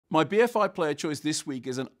My BFI Player choice this week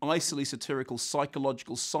is an icily satirical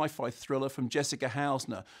psychological sci-fi thriller from Jessica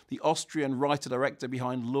Hausner, the Austrian writer-director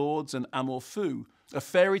behind Lords and Amour Fou, a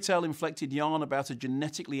fairy tale-inflected yarn about a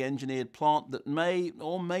genetically engineered plant that may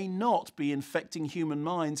or may not be infecting human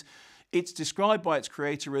minds. It's described by its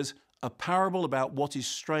creator as a parable about what is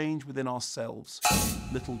strange within ourselves.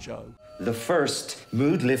 Little Joe. The first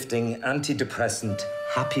mood-lifting, antidepressant,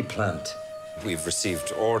 happy plant. We've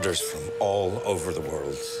received orders from all over the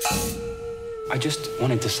world. I just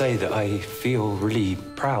wanted to say that I feel really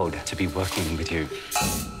proud to be working with you.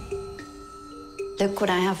 Look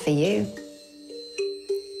what I have for you.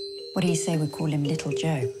 What do you say we call him Little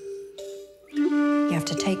Joe? You have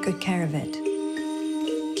to take good care of it.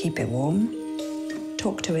 Keep it warm.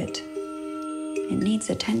 Talk to it. It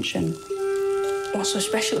needs attention. What's so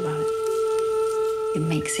special about it? It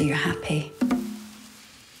makes you happy.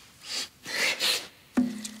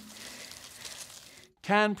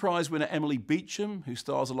 Cannes Prize winner Emily Beecham, who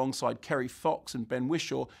stars alongside Kerry Fox and Ben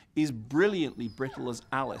Whishaw, is brilliantly brittle as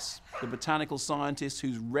Alice, the botanical scientist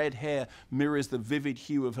whose red hair mirrors the vivid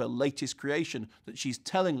hue of her latest creation that she's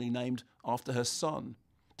tellingly named after her son.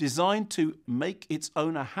 Designed to make its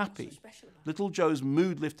owner happy, Little Joe's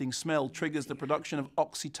mood-lifting smell triggers the production of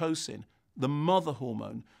oxytocin, the mother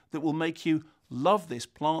hormone that will make you love this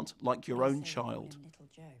plant like your own child.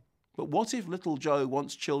 But what if Little Joe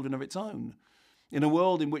wants children of its own? In a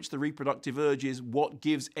world in which the reproductive urge is what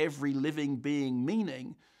gives every living being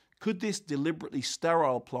meaning, could this deliberately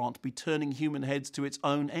sterile plant be turning human heads to its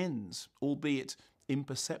own ends, albeit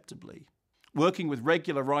imperceptibly? Working with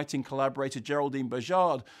regular writing collaborator Geraldine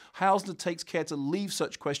Bajard, Hausner takes care to leave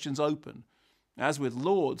such questions open. As with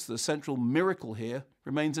Lords, the central miracle here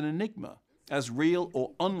remains an enigma, as real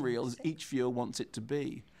or unreal as each viewer wants it to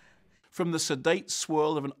be. From the sedate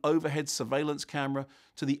swirl of an overhead surveillance camera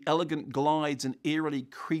to the elegant glides and eerily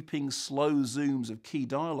creeping slow zooms of key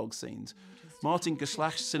dialogue scenes, Martin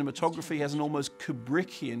Geslach's cinematography has an almost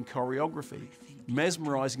Kubrickian choreography,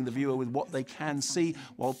 mesmerising the viewer with what they can see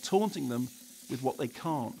while taunting them with what they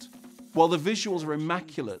can't. While the visuals are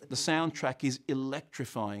immaculate, the soundtrack is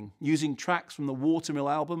electrifying, using tracks from the Watermill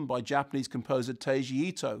album by Japanese composer Teiji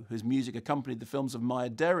Ito, whose music accompanied the films of Maya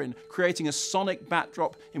Deren, creating a sonic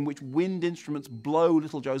backdrop in which wind instruments blow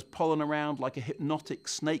Little Joe's pollen around like a hypnotic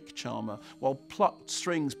snake charmer, while plucked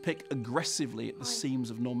strings pick aggressively at the seams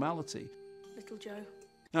of normality. Little Joe.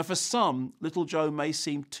 Now, for some, Little Joe may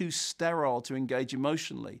seem too sterile to engage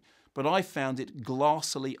emotionally, but I found it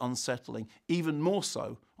glassily unsettling, even more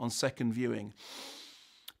so on second viewing.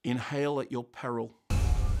 Inhale at your peril.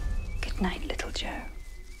 Good night, Little Joe.